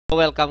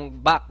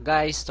Welcome back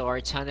guys to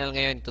our channel.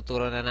 Ngayon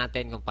tuturo na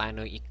natin kung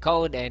paano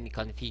i-code and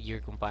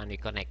i-configure kung paano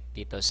i-connect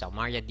dito sa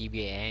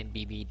MariaDB and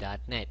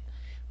VB.Net,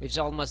 which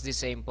is almost the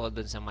same po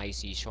dun sa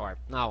MyC#.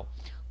 Now,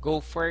 go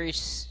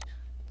first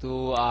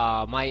to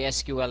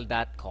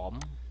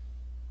mysql.com.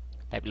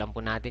 Type lang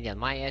po natin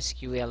yan,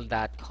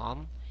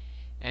 mysql.com,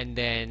 and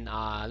then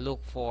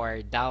look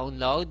for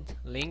download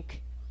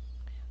link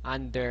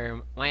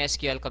under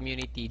MySQL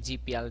Community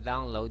GPL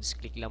Downloads.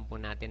 Click lang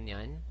po natin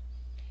yan.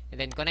 And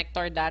then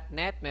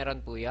connector.net,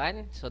 meron po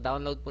yan. So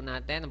download po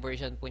natin. Ang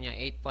version po niya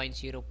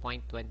 8.0.21.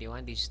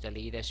 This is the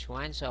latest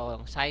one. So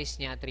ang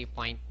size niya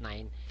 3.9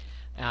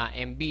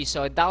 MB.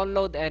 So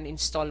download and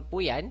install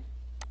po yan.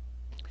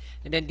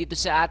 And then dito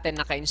sa atin,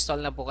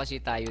 naka-install na po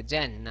kasi tayo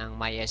dyan ng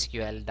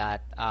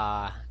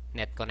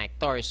MySQL.net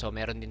connector. So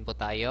meron din po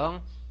tayong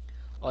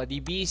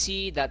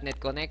ODBC.net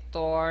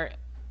connector.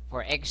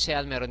 For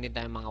Excel, meron din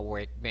tayong mga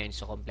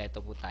workbench. So kompleto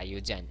po tayo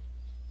dyan.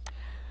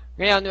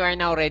 Ngayon, we are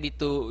now ready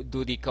to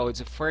do the code.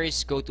 So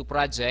first, go to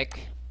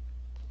project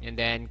and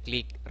then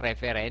click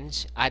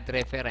reference, add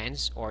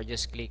reference, or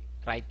just click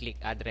right-click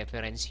add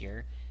reference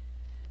here.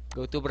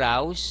 Go to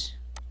browse,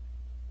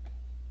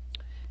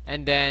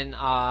 and then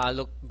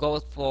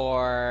go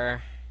for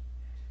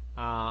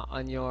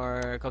on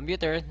your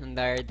computer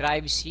under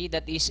drive C,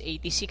 that is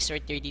 86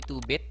 or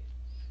 32-bit.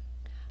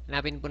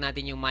 Hanapin po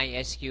natin yung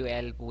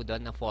MySQL po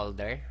doon na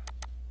folder,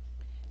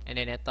 and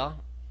then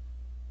ito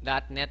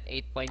 .NET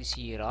 8.0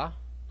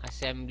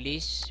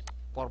 assemblies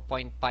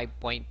 4.5.2,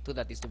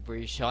 that is the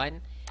version.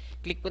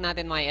 Click po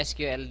natin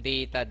MySQL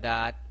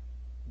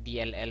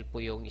data.dll po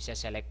yung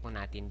isa-select po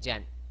natin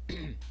dyan.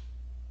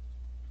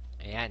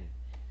 Ayan.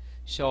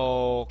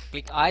 So,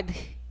 click add.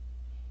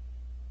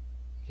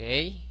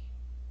 Okay.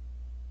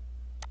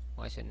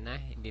 Wasn't na.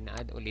 Hindi na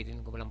add.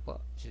 Ulitin ko lang po.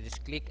 So,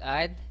 just click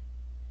add.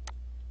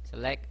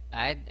 Select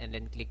add and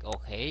then click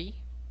OK.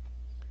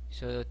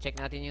 So, check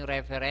natin yung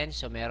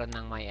reference. So, meron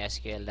ng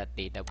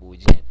MySQL.data po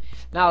dyan.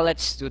 Now,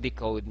 let's do the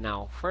code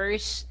now.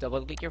 First,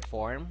 double-click your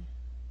form.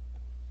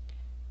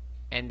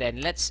 And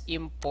then, let's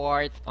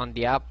import on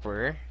the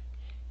upper.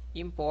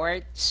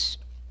 Import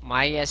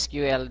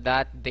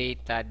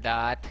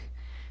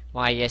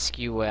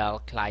MySQL.data.MySQL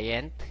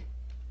client.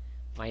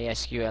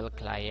 MySQL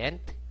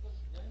client.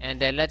 And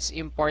then, let's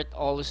import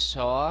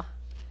also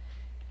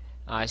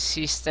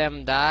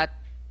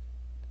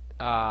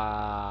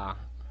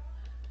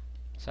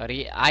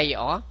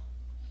IO.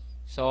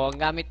 So, ang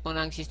gamit po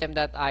ng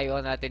system.io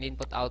natin,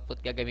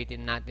 input-output,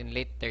 gagamitin natin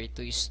later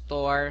to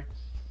store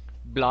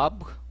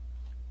blob,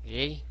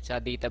 okay, sa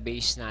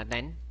database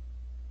natin.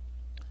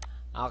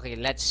 Okay,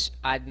 let's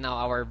add now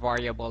our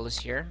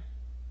variables here.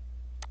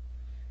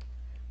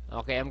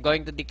 Okay, I'm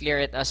going to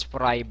declare it as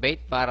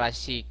private para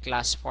si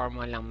class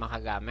form lang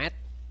makagamit.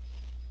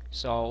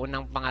 So,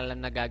 unang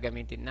pangalan na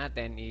gagamitin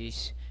natin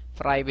is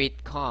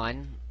private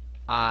con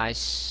as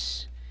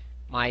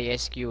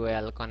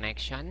MySQL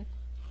connection,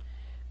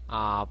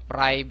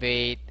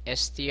 private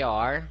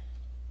str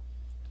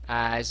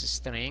as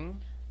string,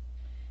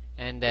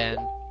 and then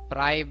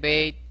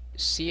private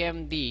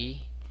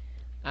cmd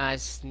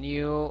as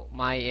new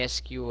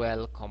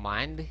MySQL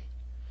command,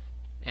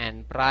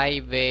 and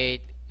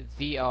private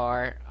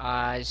vr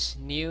as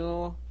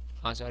new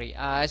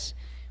as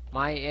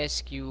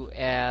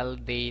MySQL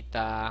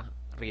data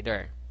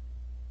reader.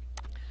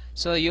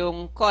 So,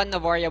 yung con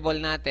na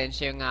variable natin,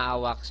 siya yung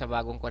aawak sa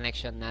bagong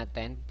connection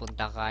natin,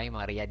 punta kay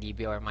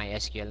MariaDB or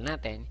MySQL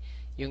natin.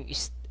 Yung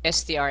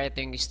str,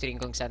 ito yung string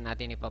kung saan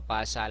natin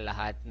ipapasa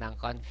lahat ng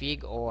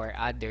config or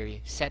other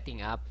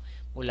setting up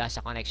mula sa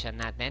connection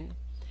natin.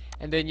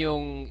 And then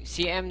yung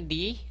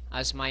cmd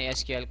as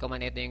MySQL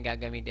command, ito yung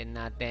gagamitin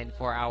natin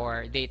for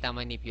our data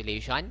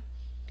manipulation.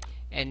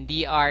 And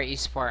dr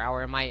is for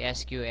our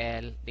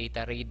MySQL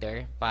data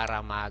reader para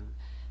ma-read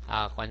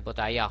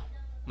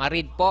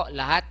po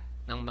lahat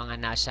ng mga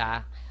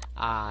nasa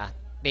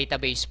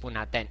database po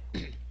natin.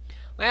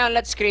 Ngayon,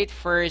 let's create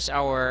first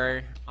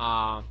our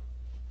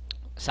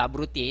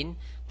subroutine.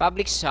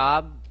 Public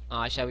sub,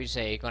 shall we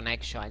say,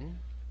 connection.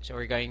 So,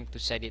 we're going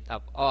to set it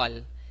up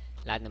all.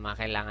 Lahat ng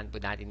mga kailangan po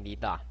natin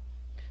dito.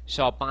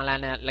 So,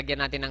 pangalan,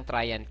 lagyan natin ng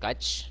try and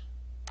catch.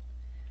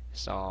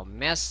 So,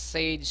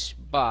 message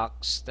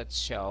box that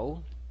show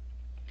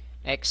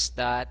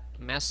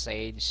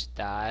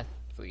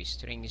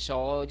x.message.toString.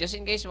 So, just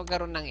in case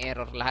magkaroon ng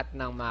error, lahat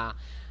ng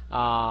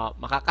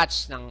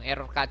makakatch ng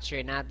error catcher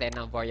natin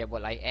ng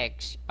variable ay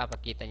x,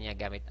 papakita niya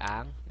gamit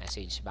ang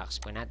message box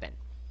po natin.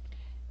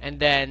 And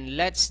then,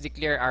 let's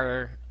declare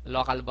our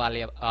local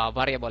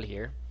variable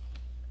here.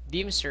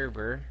 Dim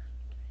server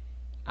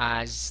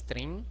as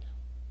string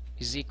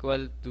is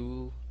equal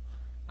to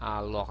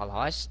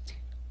localhost.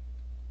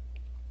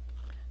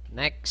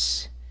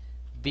 Next,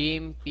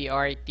 dim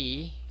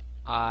prt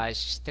as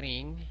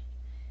string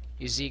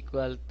is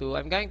equal to,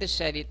 I'm going to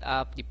set it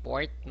up the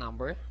port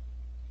number,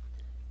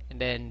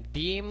 and then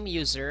dim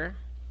user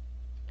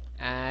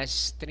as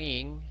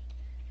string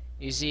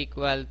is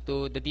equal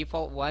to the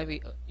default one.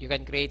 You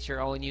can create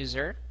your own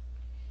user.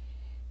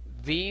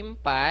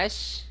 Vim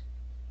pass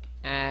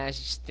as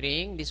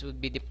string. This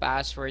would be the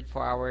password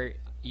for our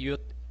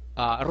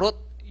root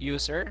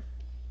user,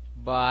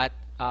 but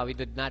we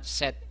did not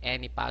set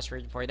any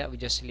password for that. We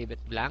just leave it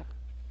blank.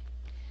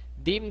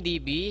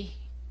 DimDB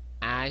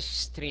as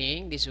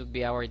string. This would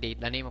be our the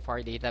name of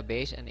our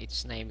database, and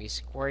its name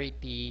is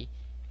QWERTY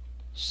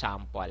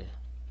sample.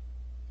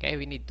 Okay,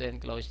 we need to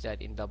enclose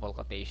that in double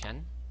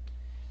quotation.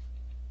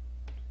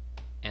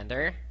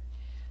 Enter.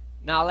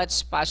 Now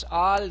let's pass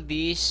all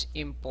these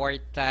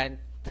important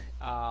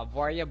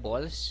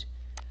variables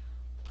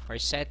for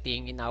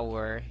setting in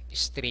our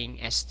string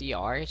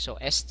str. So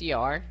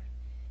str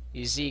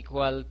is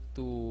equal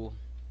to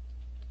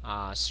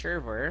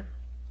server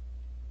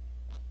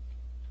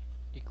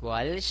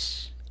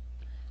equals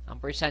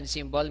ampersand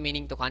symbol,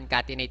 meaning to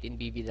concatenate in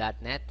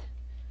VB.net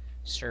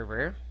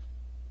server.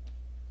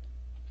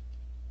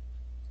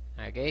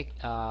 Okay,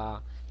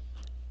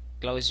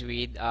 close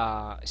with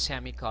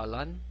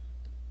semicolon.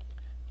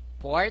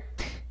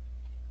 Port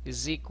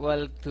is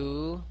equal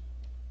to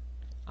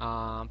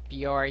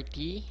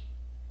PRT.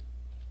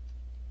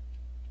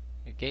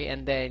 Okay,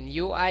 and then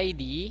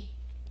UID,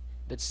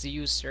 that's the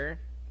user,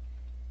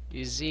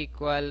 is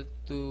equal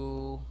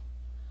to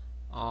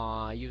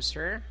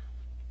user,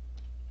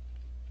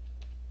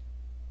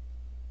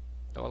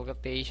 double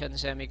quotation,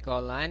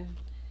 semicolon.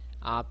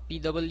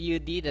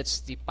 PWD,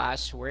 that's the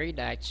password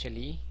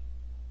actually.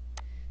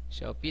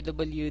 So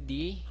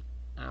PWD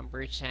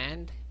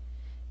ampersand,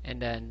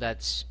 and then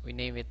that's, we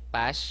name it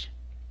pass.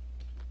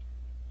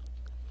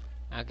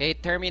 Okay,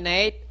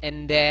 terminate,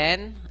 and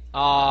then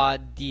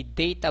the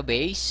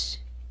database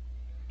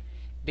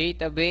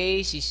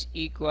is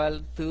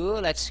equal to,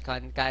 let's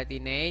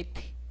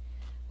concatenate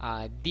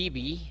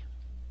DB,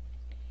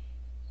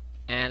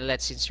 and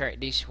let's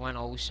insert this one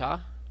also.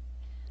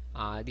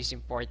 This is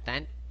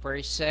important.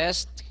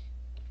 Persist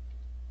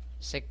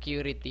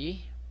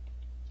security.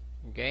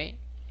 Okay,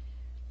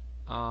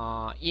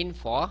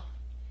 info,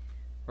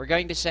 we're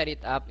going to set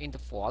it up into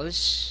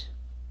false.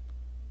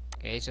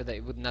 Okay, so that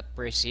it would not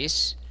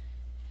persist.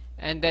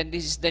 And then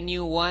this is the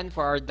new one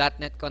for our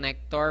 .NET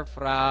connector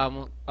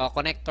from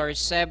connector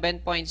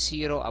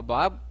 7.0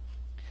 above.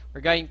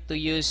 We're going to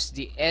use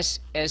the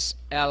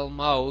SSL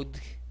mode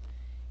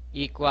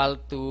equal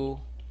to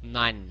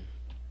none.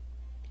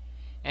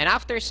 And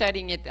after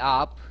setting it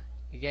up,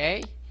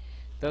 okay,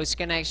 those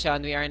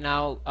connection, we are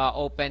now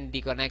open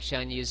the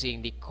connection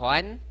using the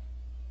con.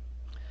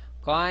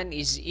 Con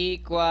is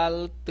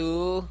equal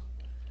to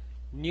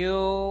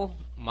new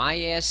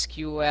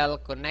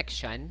MySQL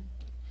connection.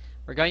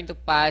 We're going to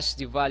pass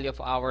the value of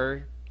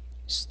our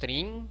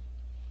string,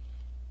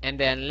 and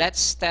then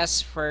let's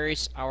test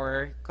first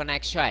our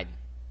connection.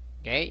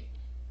 Okay,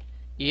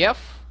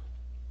 if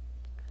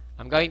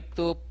I'm going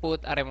to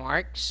put a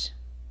remarks,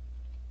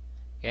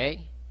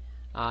 okay,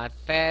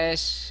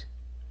 test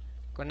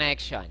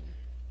connection.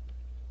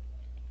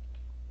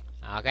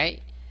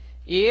 Okay,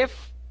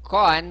 if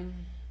con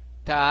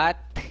dot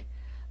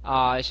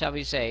shall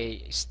we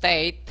say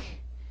state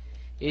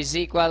is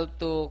equal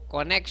to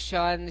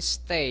connection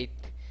state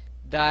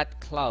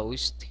dot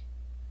closed,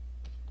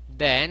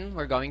 then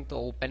we're going to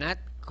open it,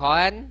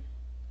 con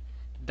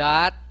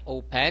dot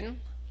open,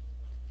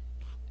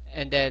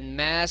 and then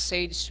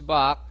message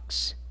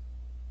box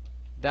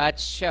dot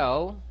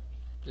show,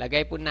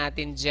 lagay po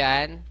natin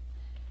dyan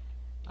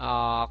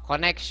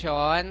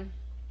connection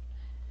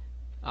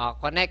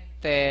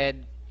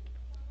connected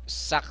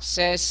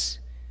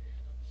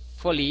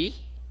successfully,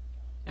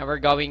 and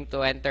we're going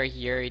to enter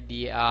here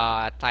the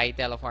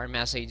title of our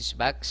message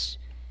box,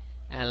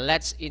 and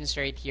let's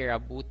insert here a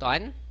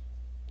button,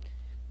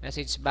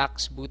 message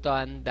box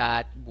button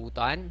dot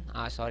button,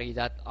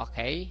 dot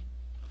okay,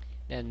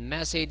 then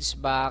message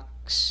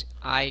box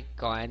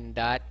icon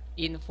dot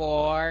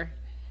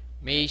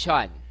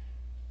information.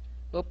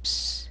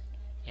 Oops,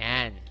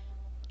 yan.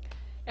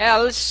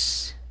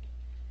 Else,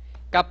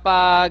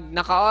 kapag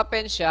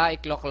naka-open siya,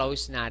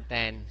 i-close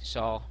natin.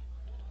 So,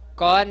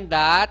 con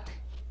dot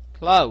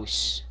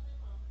close.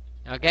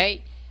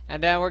 Okay?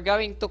 And then we're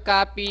going to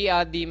copy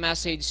the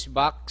message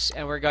box,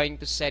 and we're going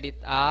to set it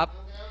up.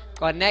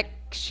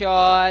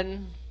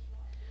 Connection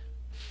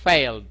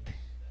failed.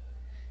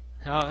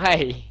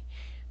 Okay.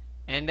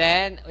 And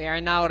then we are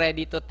now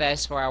ready to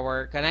test for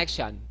our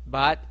connection.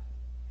 But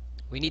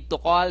we need to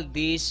call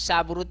this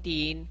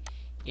subroutine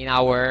in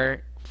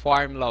our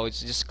form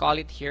loads. Just call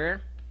it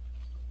here.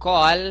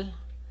 Call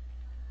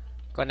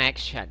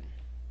connection.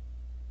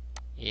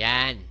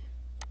 Yan.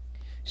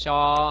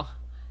 So,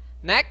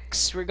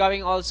 next, we're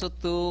going also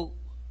to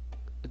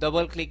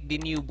double-click the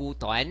new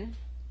button.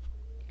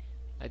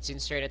 Let's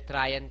insert a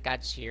try and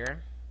catch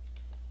here.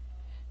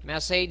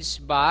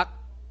 Message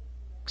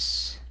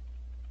box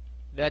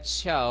that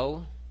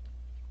show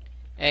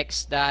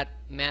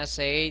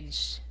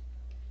x.message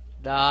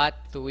dot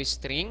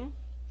toString.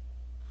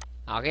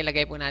 Okay,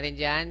 lagay po natin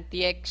dyan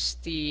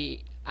txt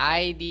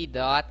id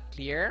dot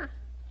clear,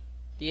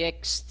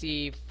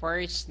 txt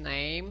first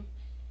name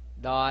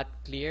dot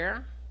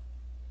clear,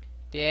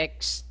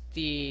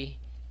 txt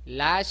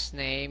last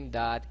name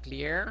dot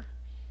clear,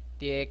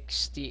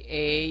 txt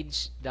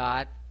age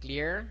dot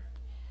clear,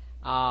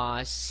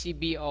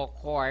 cbo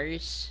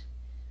course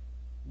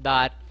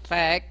dot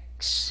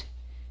text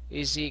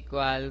is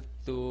equal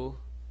to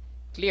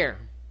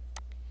clear.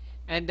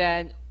 And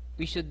then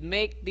we should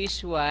make this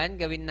one,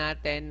 gawin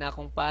natin na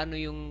kung paano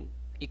yung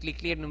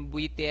i-clear ng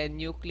btn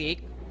new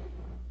click.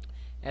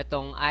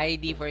 Etong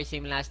ID, first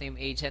name, last name,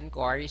 age, and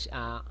course,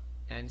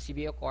 and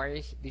CBO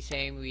course, the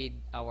same with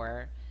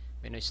our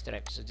menu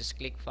strip. So just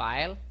click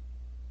File,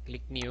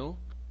 click New,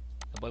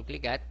 double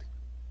click that,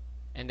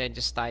 and then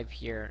just type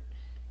here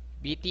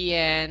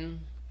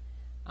btn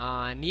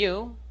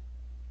new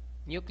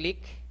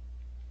click.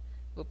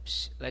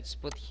 Oops, let's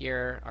put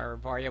here our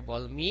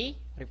variable me,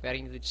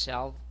 referring to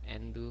itself,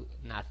 and do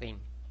nothing.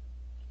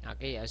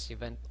 Okay, as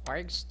event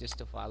orgs, just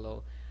to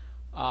follow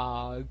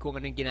kung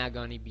anong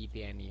ginagawa ni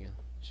btnu.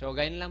 So,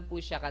 ganyan lang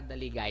po siya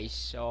kadali, guys.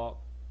 So,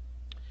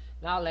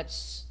 now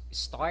let's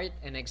start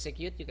and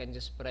execute. You can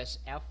just press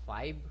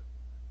F5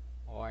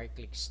 or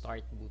click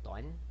Start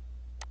button.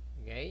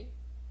 Okay?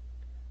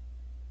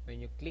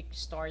 When you click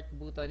Start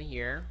button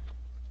here,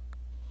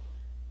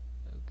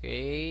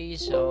 okay,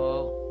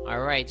 so,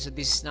 alright. So,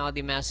 this is now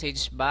the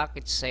message back.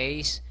 It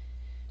says,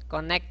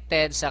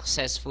 connected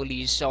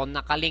successfully. So,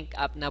 nakalink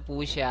up na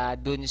po siya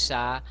dun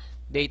sa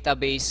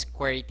database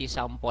query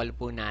sample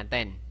po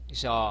natin.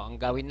 So, ang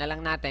gawin na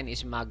lang natin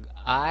is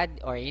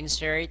mag-add or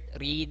insert,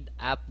 read,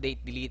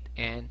 update, delete,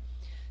 and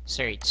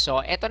search. So,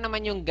 ito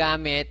naman yung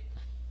gamit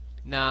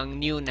ng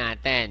new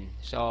natin.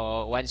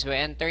 So, once we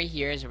enter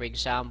here, so for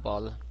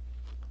example,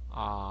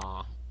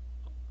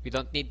 we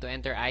don't need to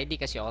enter ID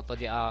kasi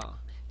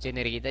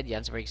auto-generated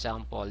yan. So, for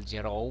example,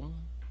 Jerome,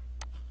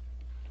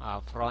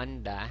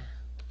 Fronda,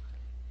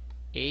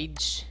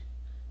 age,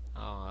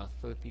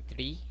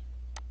 33,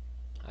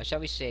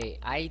 shall we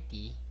say,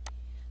 IT.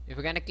 If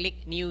we're gonna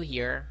click new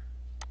here,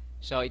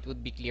 so it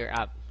would be clear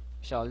up.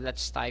 So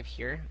let's type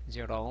here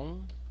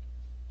Jerome,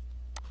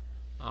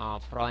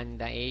 from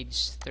the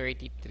age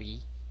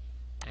 33,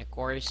 and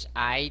course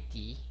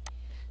IT.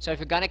 So if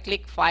you're gonna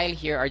click file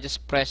here or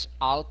just press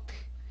Alt,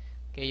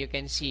 okay, you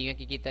can see,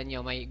 makikita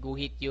nyo may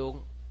guhit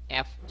yung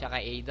F tsaka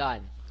A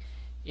doon.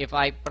 If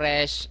I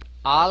press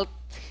Alt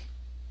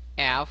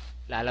F,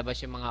 lalabas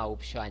yung mga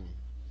option.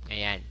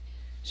 Ayan.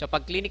 So,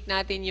 pag click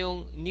natin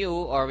yung new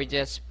or we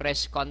just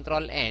press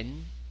Ctrl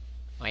N,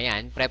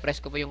 ayan, pre-press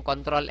ko po yung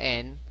Ctrl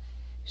N,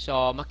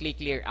 so,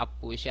 makli-clear up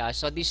po siya.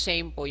 So, the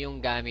same po yung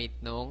gamit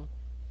nung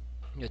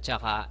new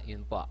tsaka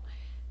yun po.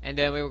 And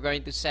then, we're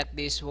going to set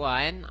this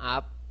one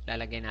up.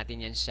 Lalagay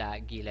natin yan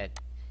sa gilid.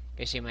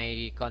 Kasi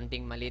may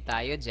konting mali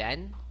tayo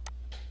dyan.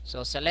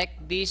 So,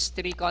 select these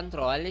three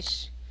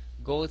controls.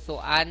 Go to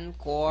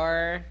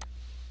Anchor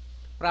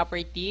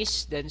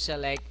Properties, then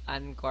select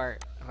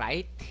Anchor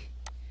Right.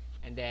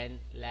 And then,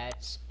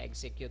 let's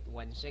execute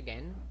once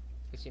again.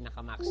 Kasi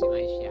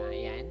naka-maximize siya.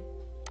 Ayan.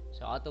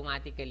 So,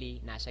 automatically,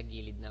 nasa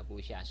gilid na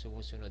po siya.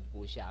 Sumusunod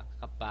po siya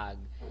kapag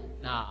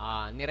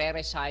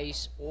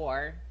nire-resize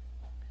or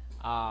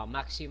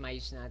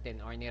maximize natin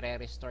or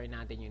nire-restore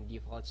natin yung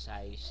default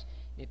size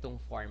nitong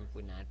form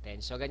po natin.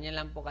 So, ganyan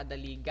lang po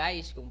kadali,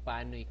 guys, kung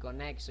paano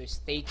i-connect. So,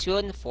 stay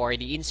tuned for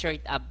the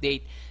insert,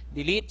 update,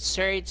 delete,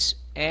 search,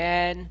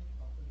 and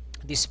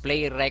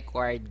display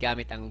record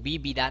gamit ang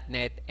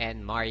VB.Net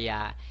and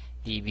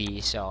MariaDB.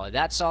 So,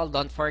 that's all.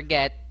 Don't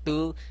forget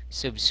to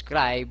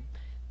subscribe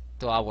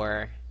to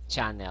our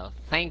channel.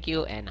 Thank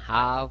you and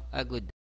have a good day.